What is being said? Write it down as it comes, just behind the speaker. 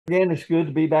Again, it's good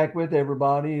to be back with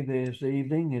everybody this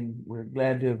evening, and we're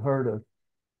glad to have heard a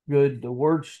good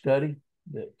word study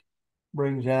that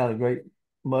brings out a great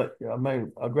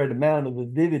amount of the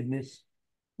vividness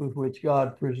with which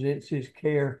God presents His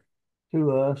care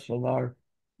to us and our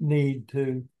need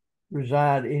to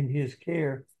reside in His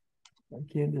care.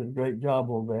 Ken did a great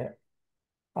job on that.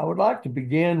 I would like to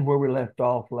begin where we left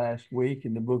off last week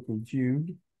in the book of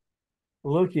Jude,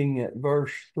 looking at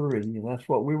verse 3, and that's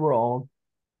what we were on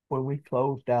when we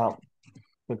closed out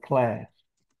the class.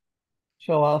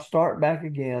 So I'll start back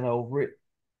again over it.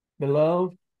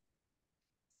 Beloved,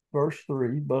 verse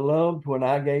 3, Beloved, when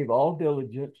I gave all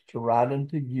diligence to write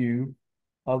unto you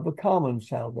of the common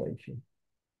salvation,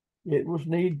 it was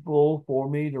needful for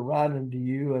me to write unto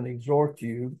you and exhort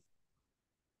you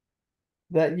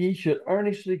that ye should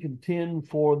earnestly contend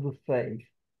for the faith,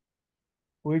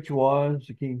 which was,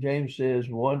 the King James says,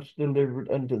 once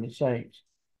delivered unto the saints.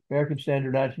 American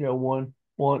Standard 1901,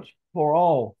 once for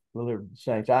all delivered to the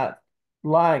saints. I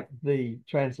like the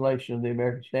translation of the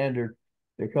American Standard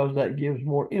because that gives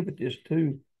more impetus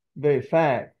to the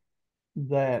fact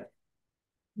that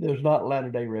there's not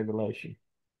latter-day revelation.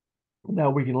 Now,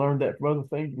 we can learn that from other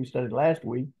things we studied last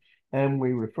week, and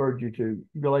we referred you to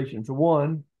Galatians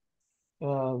 1,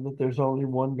 that there's only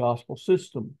one gospel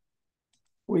system.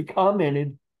 We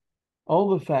commented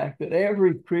on the fact that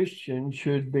every Christian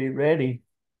should be ready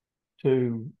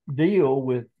to deal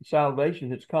with salvation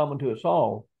that's common to us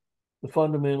all, the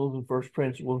fundamentals and first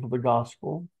principles of the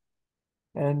gospel,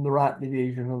 and the right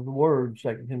division of the word,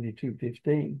 2 Timothy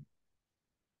 2:15.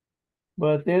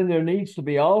 But then there needs to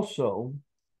be also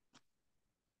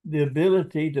the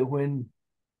ability to, when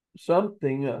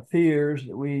something appears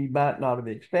that we might not have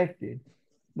expected,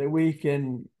 that we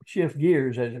can shift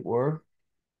gears, as it were,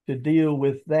 to deal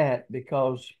with that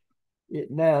because it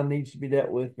now needs to be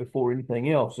dealt with before anything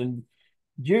else. And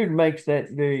Jude makes that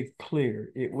very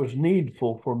clear. It was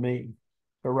needful for me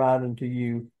to write unto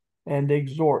you and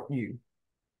exhort you.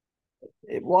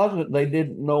 It wasn't they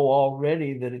didn't know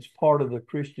already that it's part of the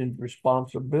Christian's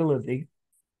responsibility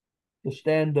to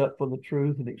stand up for the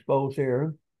truth and expose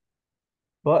error.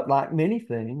 But like many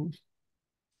things,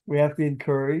 we have to be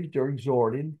encouraged or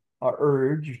exhorted or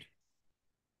urged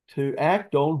to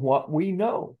act on what we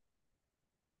know.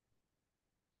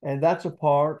 And that's a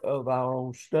part of our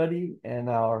own study and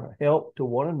our help to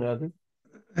one another.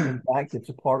 In fact, it's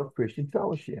a part of Christian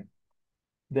fellowship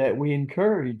that we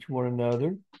encourage one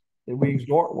another, that we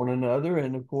exhort one another,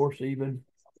 and of course, even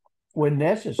when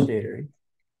necessary,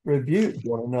 rebuke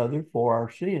one another for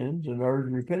our sins and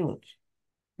urge repentance.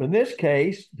 But in this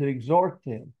case, to exhort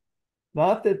them,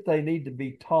 not that they need to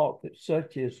be taught that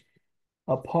such is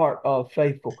a part of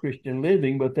faithful Christian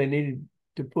living, but they needed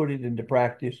to put it into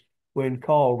practice when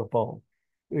called upon.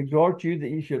 To exhort you that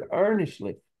you should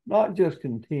earnestly, not just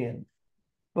contend,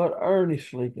 but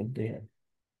earnestly contend.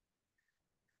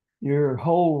 Your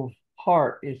whole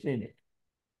heart is in it.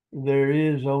 There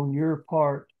is on your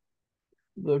part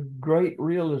the great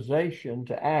realization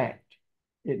to act.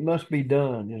 It must be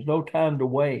done. There's no time to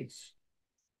waste.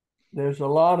 There's a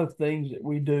lot of things that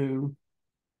we do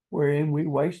wherein we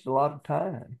waste a lot of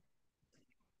time.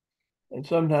 And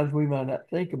sometimes we might not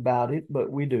think about it, but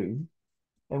we do.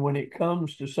 And when it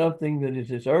comes to something that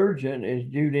is as urgent as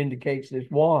Jude indicates this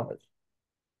was,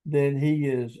 then he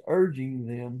is urging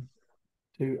them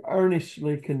to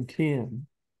earnestly contend.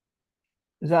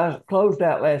 As I closed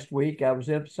out last week, I was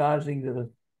emphasizing that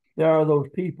there are those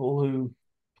people who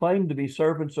claim to be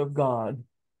servants of God,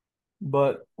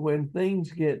 but when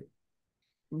things get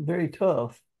very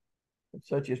tough,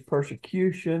 such as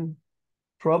persecution,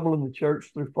 trouble in the church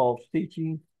through false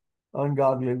teaching,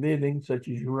 ungodly living, such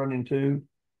as you run into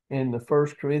in the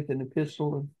First Corinthian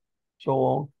epistle and so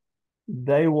on,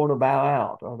 they want to bow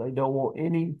out, or they don't want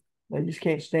any, they just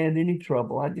can't stand any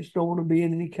trouble. I just don't want to be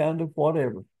in any kind of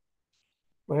whatever.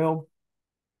 Well,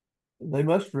 they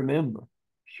must remember,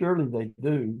 surely they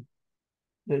do,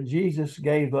 that Jesus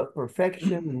gave up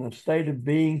perfection in a state of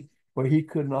being where he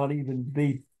could not even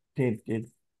be tempted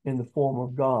in the form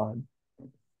of God.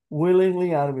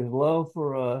 Willingly, out of his love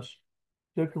for us,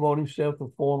 took upon himself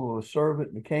the form of a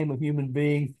servant, became a human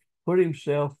being, put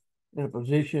himself in a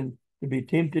position to be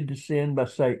tempted to sin by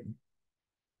Satan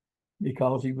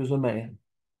because he was a man.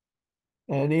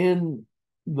 And in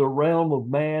the realm of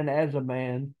man as a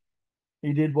man,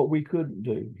 he did what we couldn't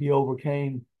do. He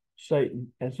overcame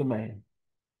Satan as a man.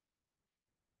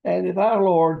 And if our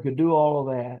Lord could do all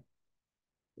of that,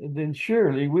 then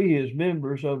surely we as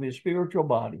members of his spiritual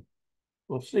body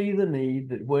will see the need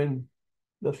that when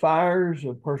the fires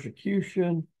of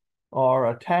persecution or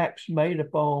attacks made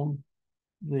upon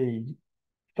the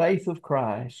faith of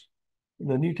Christ,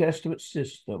 the New Testament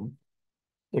system,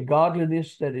 the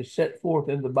godliness that is set forth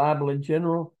in the Bible in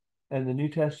general and the New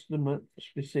Testament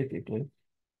specifically,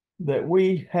 that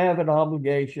we have an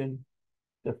obligation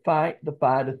to fight the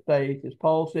fight of faith, as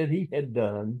Paul said he had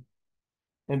done.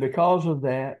 And because of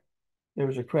that, there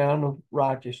was a crown of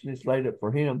righteousness laid up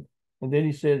for him. And then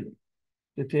he said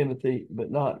to Timothy,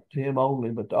 but not to him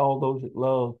only, but to all those that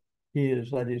love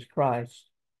his, that is Christ,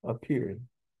 appearing.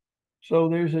 So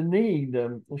there's a need,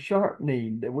 a sharp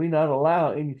need, that we not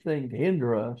allow anything to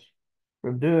hinder us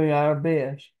from doing our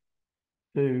best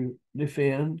to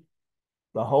defend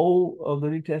the whole of the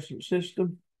New Testament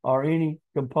system or any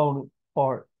component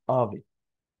part of it,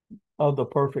 of the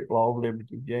perfect law of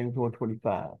liberty, James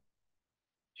 1:25.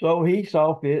 So he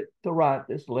saw fit to write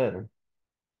this letter.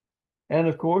 And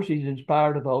of course, he's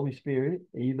inspired of the Holy Spirit,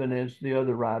 even as the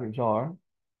other writers are.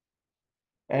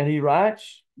 And he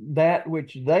writes that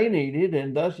which they needed,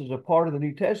 and thus as a part of the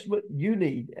New Testament, you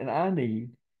need and I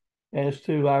need, as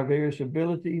to our various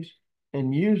abilities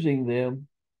and using them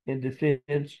in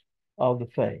defense of the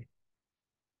faith.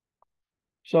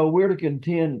 So we're to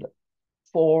contend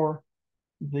for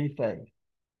the faith,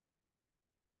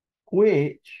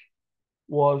 which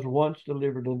was once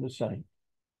delivered in the saints.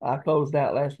 I closed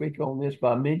out last week on this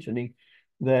by mentioning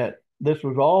that this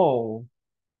was all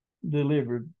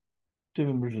delivered to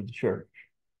members of the church.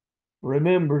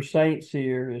 Remember, saints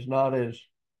here is not as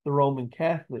the Roman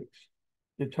Catholics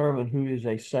determine who is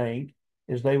a saint,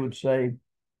 as they would say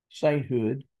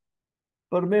sainthood,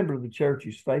 but a member of the church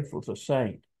is faithful to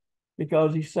saint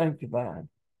because he's sanctified.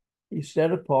 He's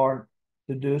set apart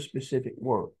to do a specific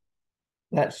work.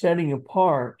 That setting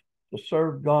apart to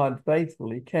serve God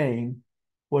faithfully came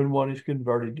when one is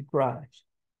converted to Christ.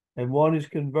 And one is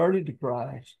converted to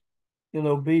Christ in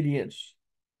obedience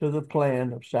to the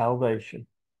plan of salvation,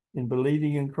 in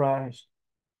believing in Christ,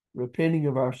 repenting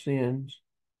of our sins,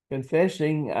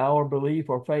 confessing our belief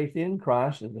or faith in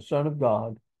Christ as the Son of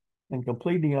God, and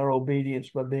completing our obedience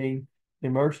by being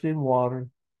immersed in water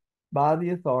by the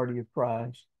authority of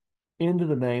Christ into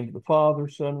the name of the Father,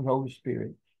 Son, and Holy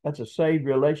Spirit. That's a saved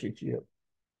relationship,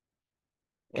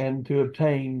 and to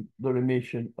obtain the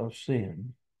remission of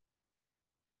sin.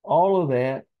 All of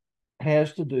that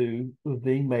has to do with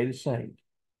being made a saint,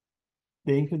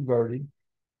 being converted,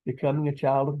 becoming a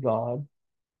child of God,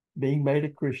 being made a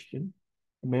Christian,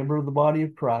 a member of the body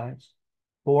of Christ,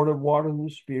 born of water and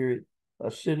the Spirit, a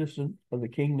citizen of the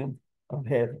kingdom of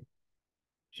heaven.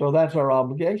 So that's our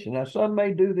obligation. Now, some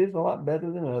may do this a lot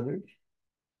better than others,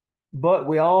 but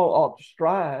we all ought to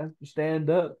strive to stand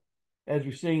up, as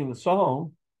we sing in the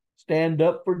song, stand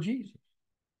up for Jesus.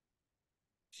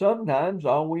 Sometimes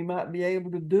all we might be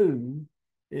able to do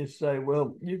is say,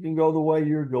 well, you can go the way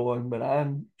you're going, but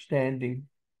I'm standing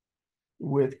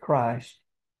with Christ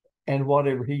and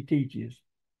whatever he teaches,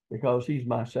 because he's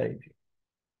my Savior.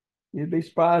 You'd be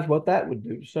surprised what that would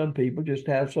do to some people, just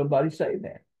to have somebody say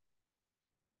that.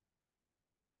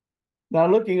 Now,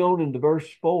 looking on into verse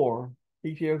 4,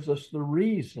 he gives us the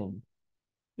reason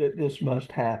that this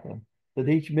must happen, that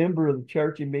each member of the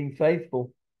church, in being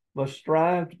faithful, must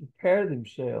strive to prepare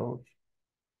themselves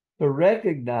to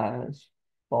recognize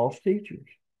false teachers.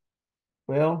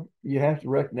 Well, you have to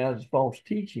recognize false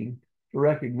teaching to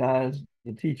recognize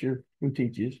the teacher who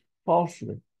teaches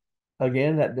falsely.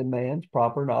 Again, that demands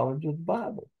proper knowledge of the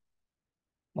Bible.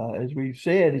 As we've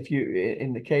said, if you,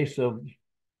 in the case of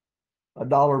a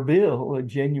dollar bill, a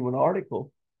genuine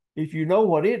article, if you know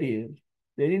what it is,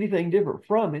 then anything different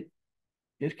from it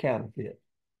is counterfeit.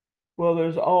 Well,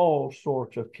 there's all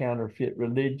sorts of counterfeit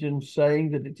religions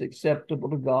saying that it's acceptable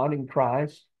to God in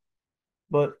Christ,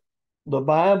 but the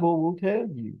Bible will tell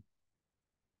you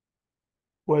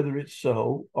whether it's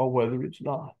so or whether it's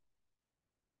not.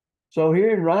 So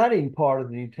here in writing part of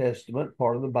the New Testament,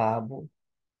 part of the Bible,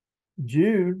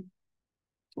 Jude,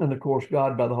 and of course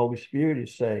God by the Holy Spirit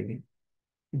is saying,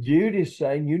 Jude is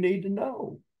saying you need to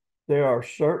know there are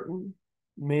certain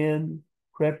men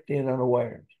crept in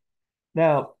unawares.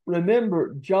 Now,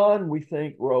 remember, John, we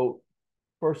think, wrote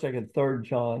 1st, 2nd, 3rd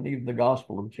John, even the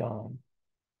Gospel of John,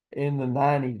 in the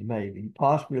 90s maybe,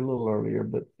 possibly a little earlier,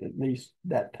 but at least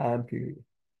that time period.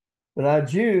 But now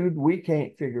Jude, we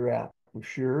can't figure out for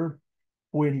sure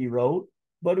when he wrote,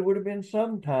 but it would have been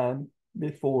sometime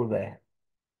before that.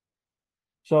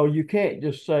 So you can't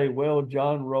just say, well,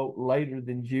 John wrote later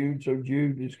than Jude, so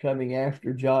Jude is coming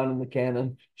after John in the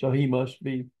canon, so he must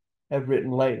have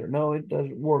written later. No, it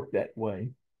doesn't work that way.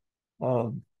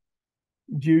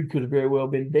 Jude could have very well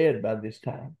been dead by this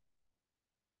time.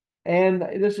 And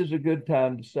this is a good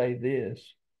time to say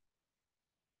this.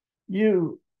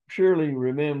 You surely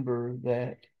remember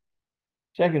that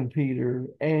Second Peter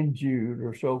and Jude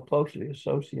are so closely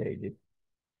associated.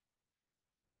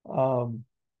 Um,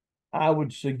 I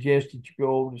would suggest that you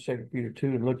go over to Second Peter 2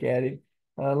 and look at it.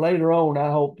 Later on, I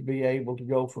hope to be able to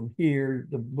go from here,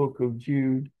 the book of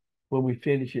Jude, when we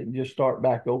finish it, and just start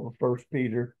back over First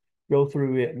Peter, go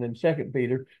through it, and then Second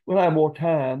Peter. We'll have more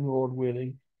time, Lord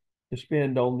willing, to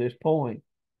spend on this point.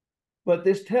 But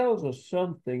this tells us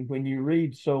something when you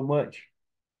read so much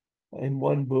in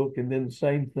one book and then the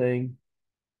same thing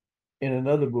in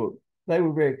another book. They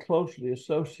were very closely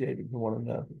associated with one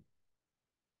another.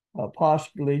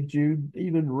 Possibly Jude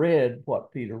even read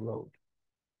what Peter wrote.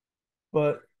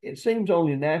 But it seems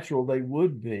only natural they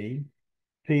would be.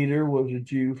 Peter was a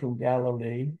Jew from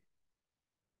Galilee.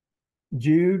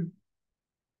 Jude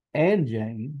and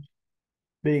James,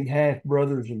 being half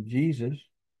brothers of Jesus,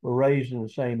 were raised in the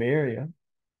same area.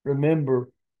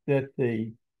 Remember that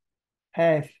the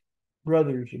half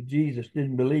brothers of Jesus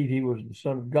didn't believe he was the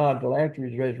Son of God till after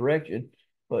his resurrection,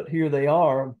 but here they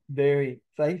are, very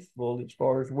faithful as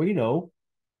far as we know,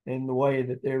 in the way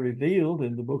that they're revealed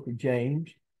in the book of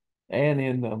James and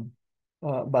in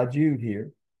by Jude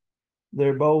here.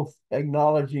 They're both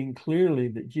acknowledging clearly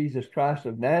that Jesus Christ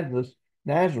of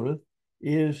Nazareth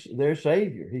is their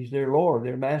Savior. He's their Lord,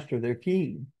 their Master, their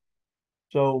King.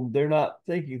 So they're not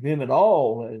thinking of him at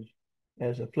all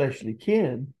as a fleshly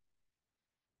kin.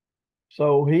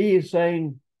 So he is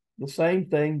saying the same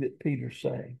thing that Peter's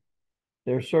saying.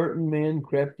 There are certain men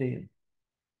crept in.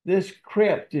 This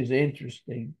crept is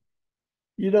interesting.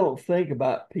 You don't think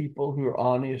about people who are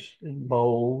honest and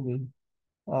bold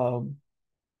and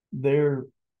they're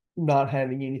not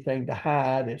having anything to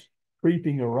hide as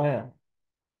creeping around.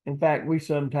 In fact, we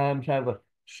sometimes have a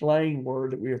slang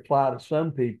word that we apply to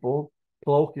some people,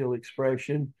 colloquial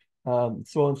expression,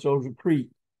 so-and-so's a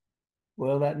creep.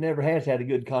 Well, that never has had a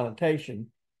good connotation.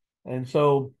 And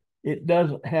so it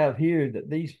doesn't have here that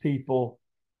these people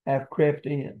have crept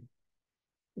in.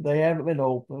 They haven't been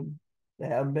open. They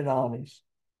haven't been honest.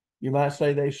 You might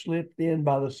say they slipped in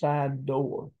by the side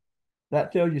door.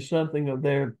 That tells you something of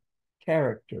their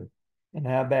character and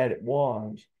how bad it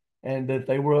was, and that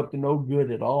they were up to no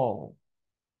good at all.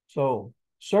 So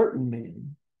certain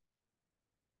men,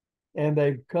 and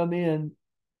they've come in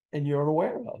and you're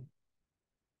unaware of them.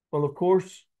 Well, of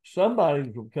course,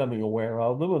 somebody's becoming aware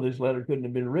of them, or this letter couldn't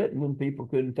have been written, and people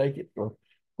couldn't take it for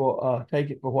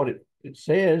what it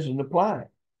says and apply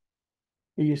it.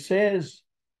 He says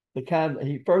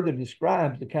he further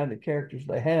describes the kind of characters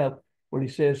they have when he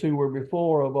says who were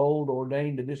before of old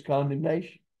ordained to this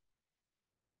condemnation.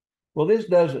 Well, this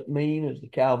doesn't mean, as the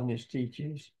Calvinist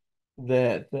teaches,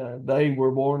 that they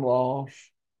were born lost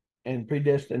and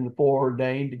predestined and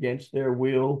foreordained against their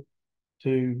will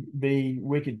to be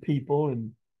wicked people,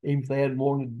 and even if they hadn't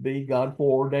wanted to be, God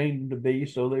foreordained them to be,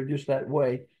 so they're just that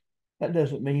way. That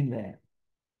doesn't mean that.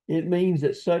 It means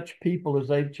that such people as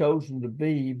they've chosen to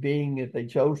be, being that they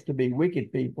chose to be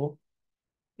wicked people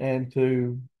and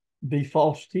to be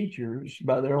false teachers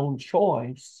by their own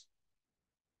choice,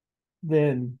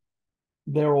 then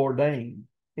they're ordained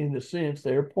in the sense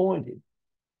they're appointed.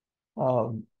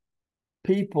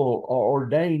 People are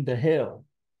ordained to hell.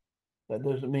 That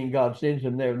doesn't mean God sends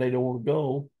them there and they don't want to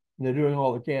go. And they're doing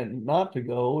all they can not to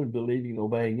go and believing and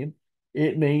obeying him.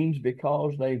 It means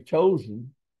because they've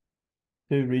chosen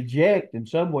to reject in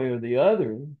some way or the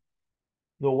other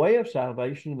the way of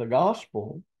salvation, the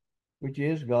gospel, which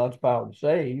is God's power to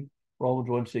save, Romans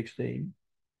 1:16,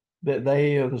 that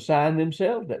they have assigned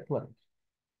themselves that place.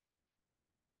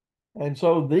 And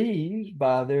so these,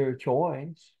 by their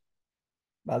choice,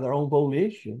 by their own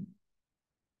volition,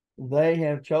 they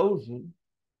have chosen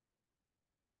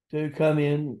to come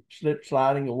in,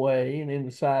 sliding away and in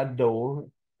the side door,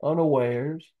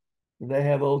 unawares. They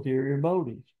have ulterior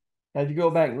motives. As you go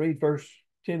back and read 1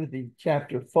 Timothy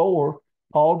chapter 4,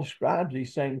 Paul describes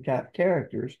these same type of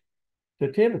characters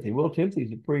to Timothy. Well,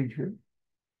 Timothy's a preacher.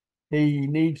 He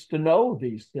needs to know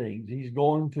these things. He's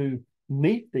going to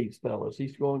meet these fellows.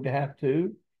 He's going to have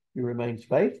to, he remains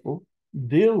faithful,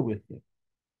 deal with them.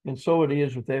 And so it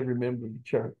is with every member of the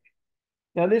church.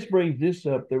 Now, this brings this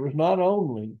up. There was not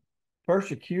only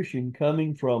persecution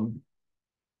coming from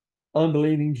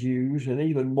unbelieving Jews, and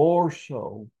even more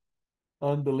so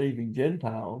unbelieving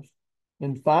Gentiles.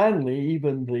 And finally,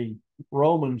 even the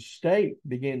Roman state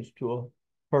begins to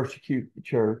persecute the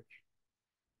church.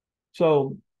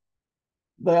 So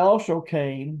they also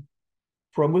came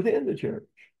from within the church.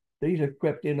 These have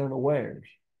crept in unawares.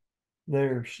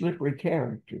 They're slippery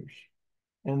characters,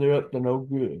 and they're up to no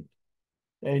good.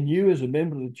 And you, as a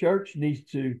member of the church, needs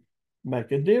to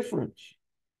make a difference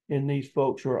in these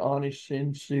folks who are honest,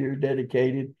 sincere,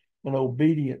 dedicated, and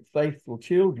obedient, faithful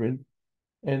children,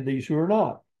 and these who are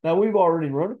not. Now, we've already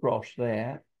run across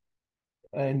that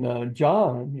in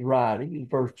John writing in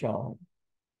First John.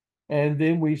 And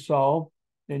then we saw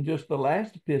in just the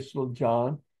last epistle of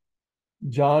John,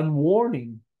 John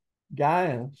warning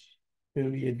Gaius,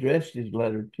 who he addressed his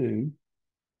letter to.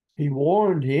 He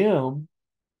warned him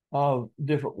of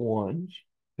different ones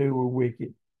who were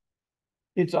wicked.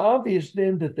 It's obvious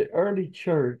then that the early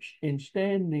church, in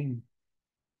standing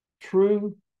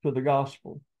true to the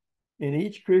gospel, in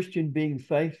each Christian being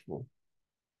faithful,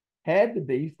 had to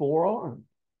be forearmed.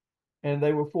 And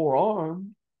they were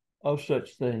forearmed of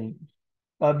such things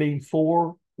by being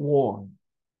forewarned.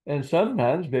 And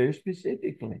sometimes very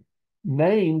specifically,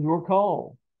 names were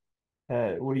called.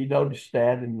 We noticed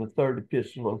that in the third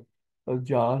epistle of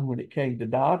John when it came to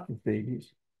Diotrephes.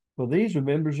 Well, these are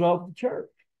members of the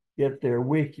church, yet they're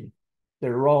wicked.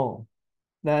 They're wrong.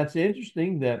 Now, it's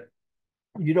interesting that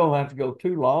you don't have to go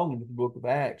too long into the book of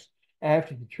Acts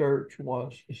after the church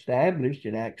was established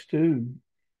in Acts 2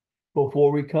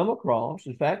 before we come across,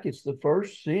 in fact, it's the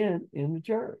first sin in the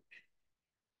church.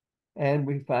 And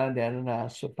we find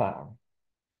Ananias and Sapphira.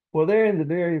 Well, they're in the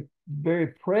very, very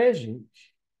presence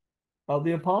of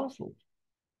the apostles.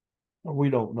 We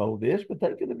don't know this, but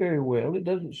they could have very well. It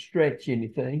doesn't stretch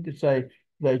anything to say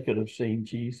they could have seen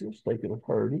Jesus. They could have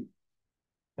heard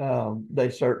him.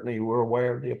 They certainly were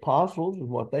aware of the apostles and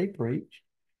what they preached,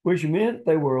 which meant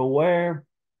they were aware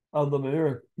of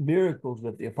the miracles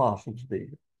that the apostles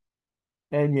did.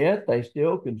 And yet they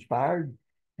still conspired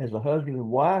as a husband and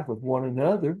wife with one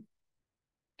another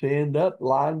to end up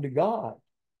lying to God.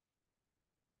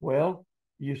 Well,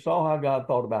 you saw how God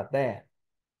thought about that.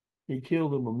 He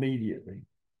killed them immediately.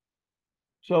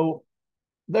 So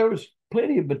there was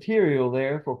plenty of material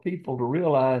there for people to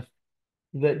realize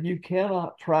that you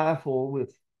cannot trifle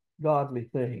with godly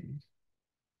things.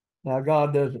 Now,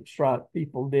 God doesn't strike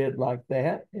people dead like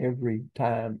that every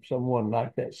time someone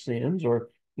like that sins or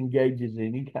engages in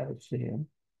any kind of sin.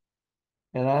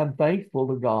 And I'm thankful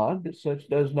to God that such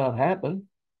does not happen,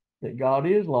 that God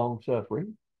is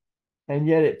long-suffering. And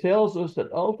yet it tells us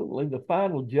that ultimately the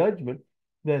final judgment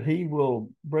that he will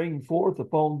bring forth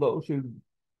upon those who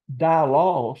die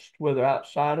lost, whether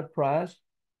outside of Christ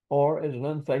or as an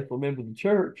unfaithful member of the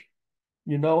church,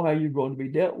 you know how you're going to be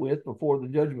dealt with before the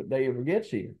judgment day ever gets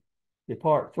here.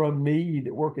 Depart from me, ye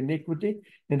that work iniquity,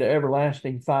 into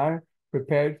everlasting fire,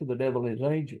 prepared for the devil and his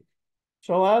angels.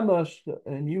 So I must,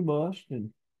 and you must,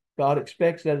 and God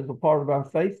expects that as a part of our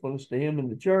faithfulness to him in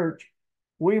the church,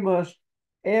 we must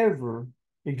ever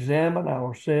examine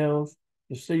ourselves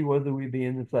to see whether we be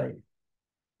in the faith.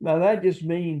 Now that just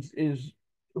means is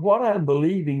what I'm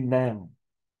believing now,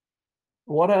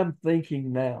 what I'm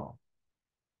thinking now,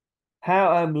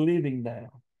 how I'm living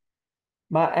now,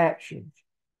 my actions,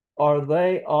 are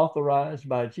they authorized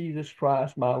by Jesus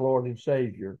Christ, my Lord and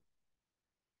Savior?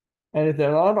 And if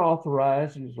they're not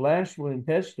authorized in his last will and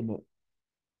testament,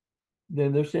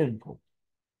 then they're sinful.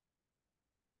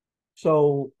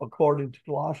 So according to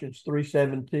Colossians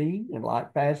 3:17 and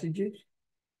like passages,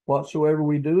 whatsoever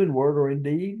we do in word or in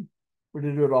deed, we're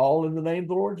to do it all in the name of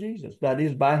the Lord Jesus. That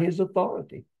is by his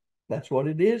authority. That's what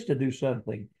it is to do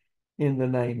something in the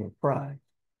name of Christ.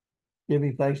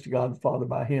 Giving thanks to God the Father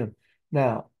by him.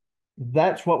 Now,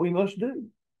 that's what we must do.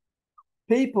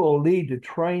 People need to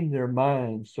train their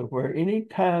minds so where any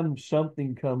time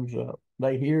something comes up,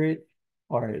 they hear it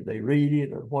or they read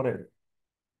it or whatever,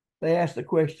 they ask the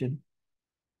question,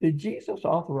 did Jesus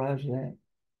authorize that?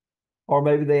 Or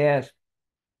maybe they ask,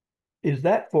 is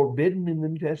that forbidden in the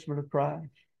New Testament of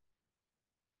Christ?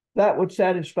 That would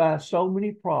satisfy so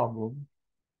many problems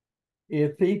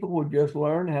if people would just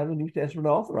learn how the New Testament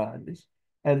authorizes.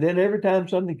 And then every time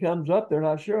something comes up they're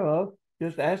not sure of,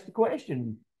 just ask the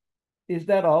question, is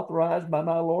that authorized by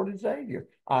my Lord and Savior?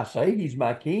 I say he's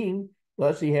my king,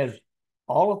 thus he has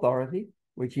all authority,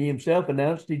 which he himself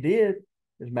announced he did,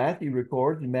 as Matthew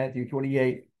records in Matthew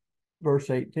 28, verse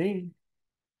 18.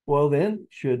 Well, then,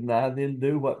 shouldn't I then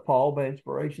do what Paul by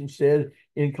inspiration said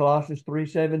in Colossians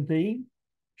 3:17?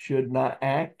 Shouldn't I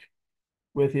act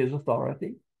with his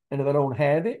authority? And if I don't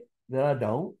have it, then I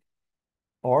don't.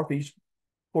 Or if he's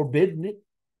forbidden it,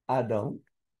 I don't.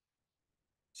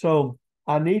 So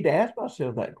I need to ask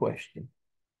myself that question.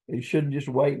 You shouldn't just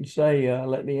wait and say,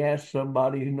 let me ask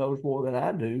somebody who knows more than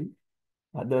I do.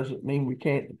 That doesn't mean we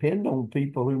can't depend on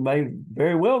people who may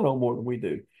very well know more than we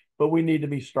do. But we need to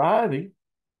be striving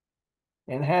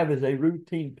and have as a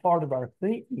routine part of our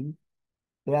thinking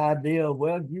the idea of,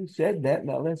 well, you said that,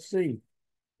 now let's see.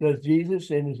 Does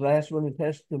Jesus in his last will and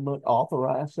testament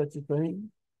authorize such a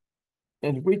thing?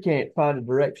 And if we can't find a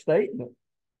direct statement,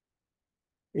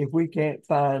 if we can't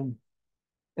find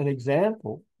an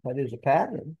example that is a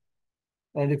pattern,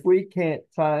 and if we can't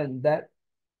find that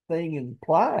thing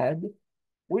implied,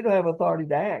 we don't have authority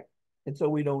to act, and so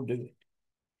we don't do it.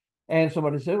 And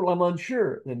somebody said, well, I'm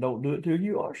unsure. Then don't do it till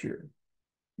you are sure.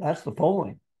 That's the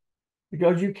point.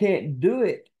 Because you can't do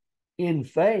it in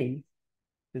faith.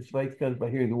 This faith comes by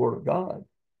hearing the word of God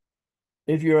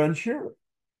if you're unsure.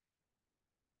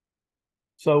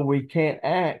 So we can't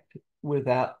act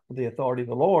without the authority of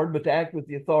the Lord, but to act with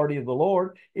the authority of the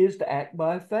Lord is to act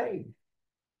by faith.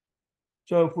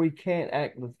 So if we can't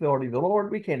act with the authority of the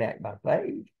Lord, we can't act by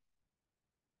faith.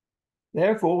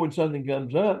 Therefore, when something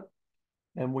comes up,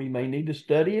 and we may need to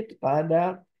study it to find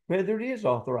out whether it is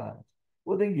authorized,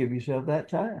 well, then give yourself that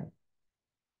time.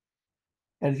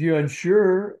 And if you're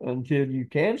unsure until you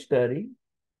can study,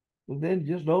 well, then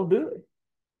just don't do it,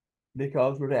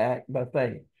 because we're to act by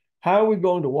faith. How are we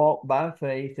going to walk by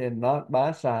faith and not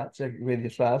by sight? 2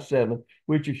 Corinthians 5:7,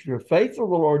 which if you're faithful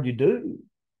to the Lord, you do.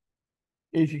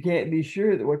 If you can't be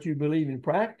sure that what you believe in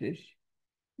practice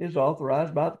is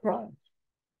authorized by the Christ.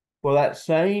 Well, that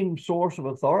same source of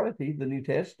authority, the New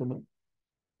Testament,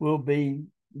 will be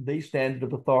the standard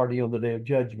of authority on the day of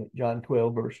judgment, John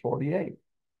 12, verse 48.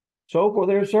 So, for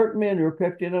there are certain men who are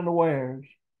crept in unawares,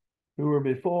 who were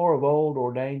before of old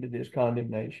ordained to this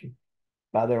condemnation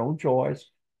by their own choice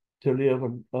to live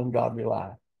an ungodly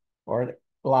life, or a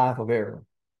life of error.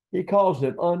 He calls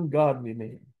them ungodly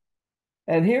men.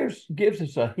 And here gives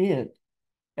us a hint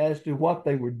as to what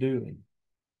they were doing,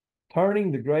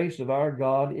 turning the grace of our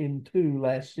God into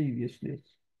lasciviousness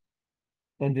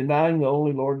and denying the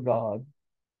only Lord God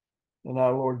and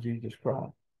our Lord Jesus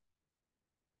Christ.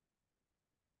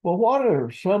 Well, what are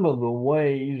some of the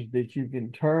ways that you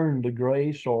can turn the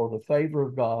grace or the favor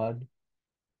of God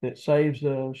that saves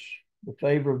us, the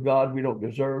favor of God we don't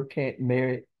deserve, can't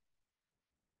merit?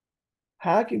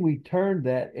 How can we turn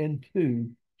that into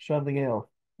something else?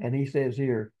 And he says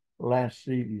here,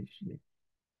 lasciviousness.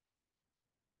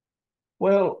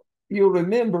 Well, you'll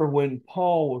remember when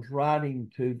Paul was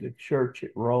writing to the church at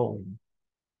Rome,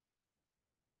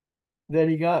 that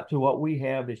he got to what we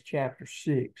have as chapter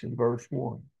 6 and verse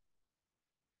 1.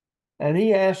 And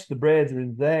he asked the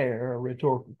brethren there a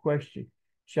rhetorical question: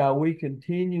 shall we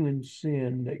continue in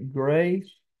sin that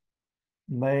grace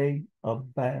may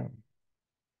abound?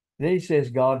 Then he says,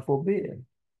 God forbid.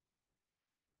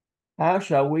 How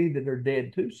shall we that are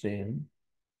dead to sin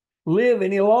live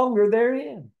any longer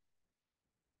therein?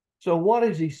 So what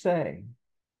is he saying?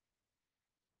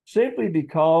 Simply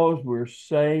because we're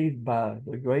saved by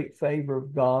the great favor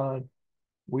of God,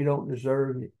 we don't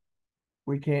deserve it.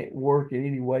 We can't work in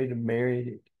any way to merit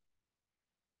it.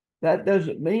 That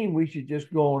doesn't mean we should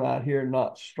just go on out here and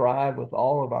not strive with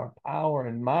all of our power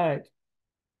and might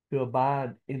to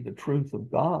abide in the truth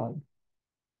of God.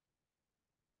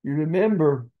 You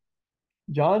remember,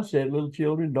 John said, little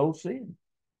children, don't sin.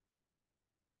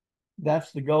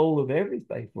 That's the goal of every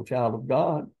faithful child of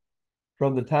God.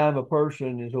 From the time a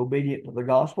person is obedient to the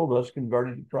gospel, thus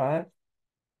converted to Christ,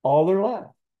 all their life,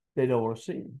 they don't want to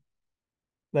sin.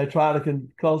 They try to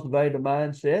cultivate a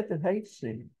mindset that hates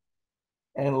sin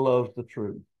and loves the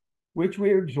truth, which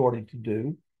we are exhorted to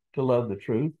do, to love the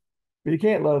truth. But you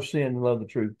can't love sin and love the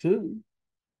truth too.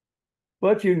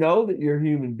 But you know that you're a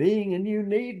human being and you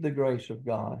need the grace of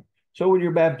God. So when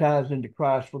you're baptized into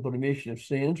Christ for the remission of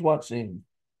sins, what sins?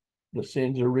 The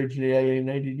sins originally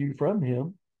alienated you from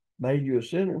him, made you a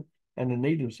sinner, and the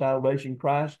need of salvation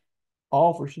Christ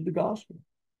offers to the gospel.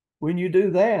 When you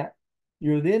do that,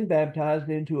 you're then baptized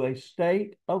into a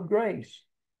state of grace,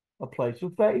 a place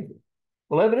of favor.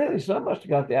 Well, evidently, some must have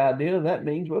got the idea that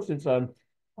means, well, since I'm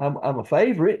a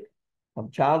favorite, I'm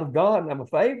a child of God, and I'm a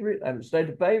favorite, I'm in a state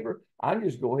of favor, I can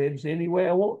just go ahead and sin any way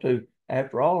I want to.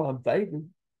 After all, I'm favored.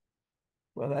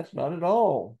 Well, that's not at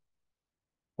all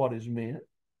what is meant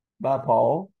by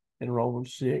Paul in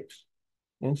Romans 6.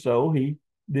 And so he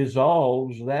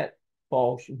dissolves that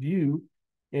false view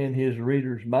in his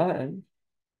reader's mind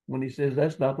when he says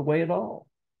that's not the way at all.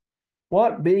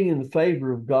 What being in the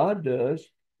favor of God does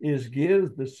is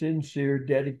give the sincere,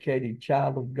 dedicated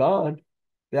child of God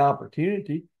the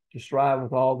opportunity to strive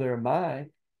with all their might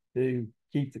to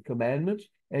keep the commandments,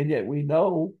 and yet we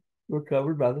know we're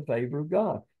covered by the favor of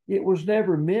God. It was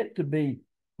never meant to be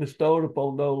bestowed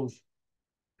upon those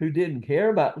who didn't care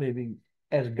about living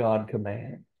as God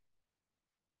commands,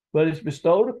 but it's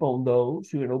bestowed upon those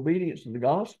who, in obedience to the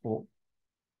gospel,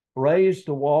 raised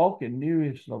to walk in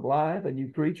newness of life, a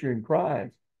new creature in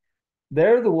Christ.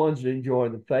 They're the ones that enjoy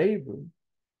the favor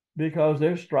because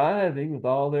they're striving with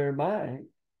all their might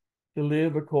to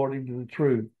live according to the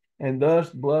truth. And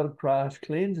thus the blood of Christ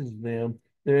cleanses them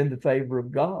they're in the favor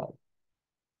of God.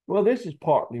 Well, this is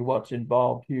partly what's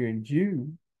involved here in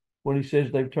Jude when he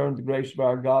says they've turned the grace of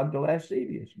our God to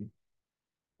lasciviousness.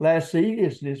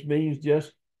 Lasciviousness means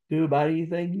just do about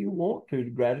anything you want to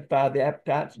gratify the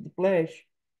appetites of the flesh.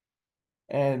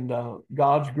 And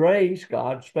God's grace,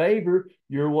 God's favor,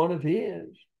 you're one of his.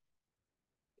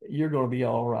 You're going to be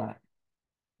all right.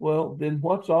 Well, then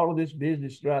what's all of this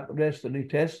business throughout the rest of the New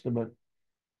Testament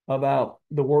about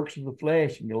the works of the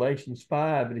flesh in Galatians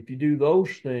 5? And if you do those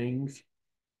things,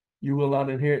 you will not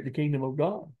inherit the kingdom of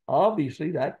God.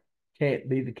 Obviously, that can't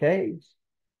be the case.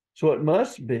 So it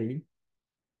must be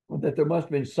that there must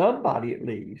have been somebody at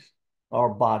least,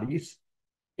 or bodies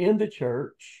in the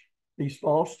church, these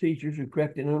false teachers who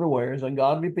crept in unawares,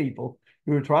 ungodly people,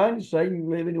 who are trying to say you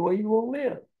live any way you want to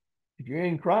live. If you're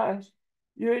in Christ,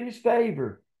 you're in his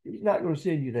favor. He's not going to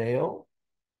send you to hell.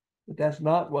 But that's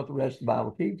not what the rest of the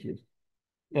Bible teaches.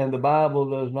 And the Bible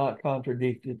does not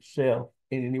contradict itself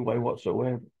in any way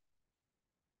whatsoever.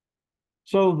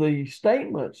 So the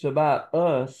statements about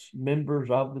us, members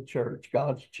of the church,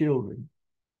 God's children,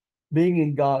 being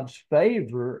in God's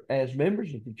favor as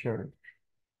members of the church,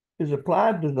 is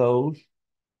applied to those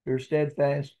who are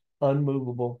steadfast,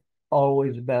 unmovable,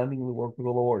 always abounding in the work of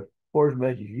the Lord. For as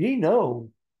much as ye know,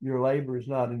 your labor is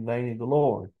not in vain in the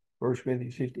Lord. 1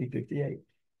 Corinthians 15:58.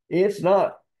 It's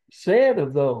not said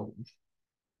of those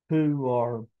who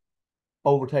are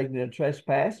overtaking a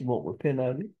trespass and won't repent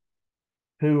of it,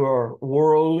 who are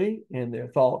worldly in their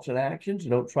thoughts and actions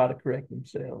and don't try to correct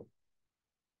themselves.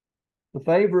 The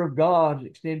favor of God is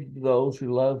extended to those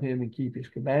who love him and keep his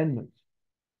commandments.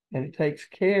 And it takes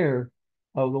care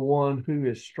of the one who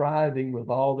is striving with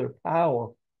all their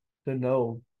power to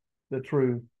know the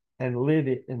truth and live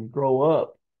it and grow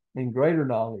up in greater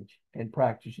knowledge and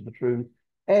practice of the truth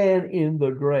and in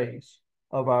the grace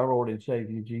of our Lord and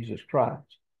Savior Jesus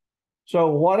Christ.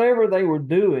 So whatever they were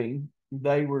doing,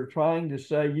 they were trying to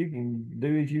say you can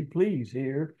do as you please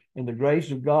here, and the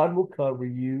grace of God will cover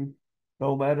you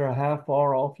no matter how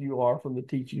far off you are from the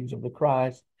teachings of the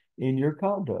Christ in your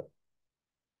conduct.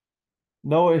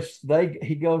 Notice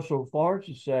he goes so far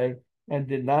to say, and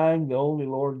denying the only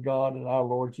Lord God and our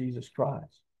Lord Jesus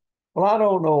Christ. Well, I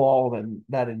don't know all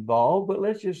that involved, but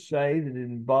let's just say that it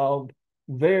involved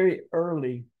very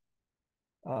early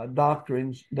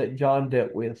doctrines that John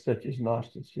dealt with, such as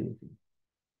Gnosticism.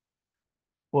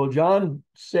 Well, John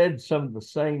said some of the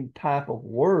same type of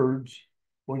words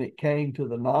when it came to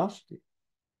the Gnostic.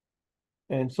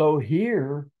 And so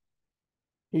here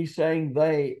he's saying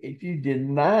if you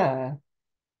deny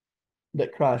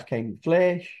that Christ came in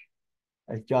flesh,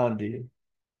 as John did,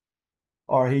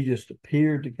 or he just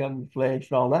appeared to come in flesh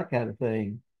and all that kind of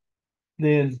thing,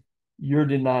 then you're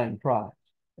denying Christ.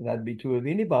 And that'd be true of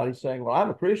anybody saying, well, I'm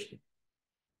a Christian,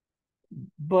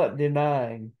 but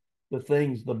denying the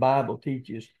things the Bible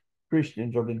teaches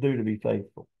Christians are to do to be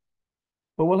faithful.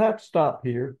 But we'll have to stop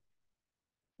here.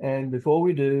 And before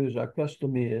we do, as our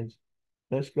custom is,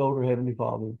 let's go to Heavenly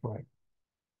Father and pray.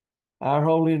 Our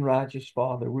holy and righteous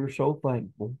Father, we're so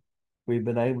thankful we've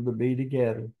been able to be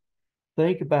together.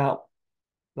 Think about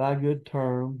thy good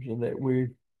terms and that we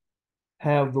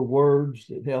have the words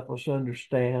that help us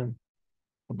understand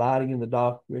abiding in the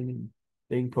doctrine and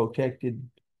being protected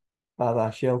by thy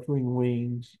sheltering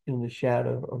wings in the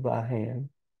shadow of thy hand.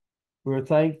 We're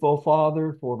thankful,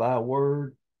 Father, for thy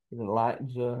word that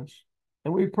enlightens us.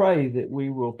 And we pray that we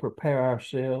will prepare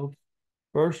ourselves,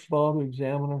 first of all, to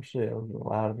examine ourselves in the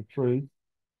light of the truth,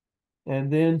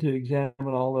 and then to examine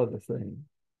all other things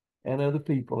and other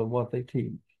people and what they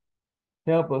teach.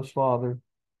 Help us, Father,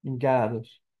 and guide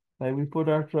us. May we put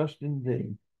our trust in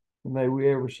thee. And may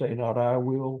we ever say, not our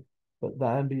will, but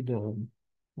thine be done.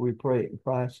 We pray it in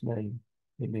Christ's name.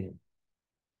 Amen.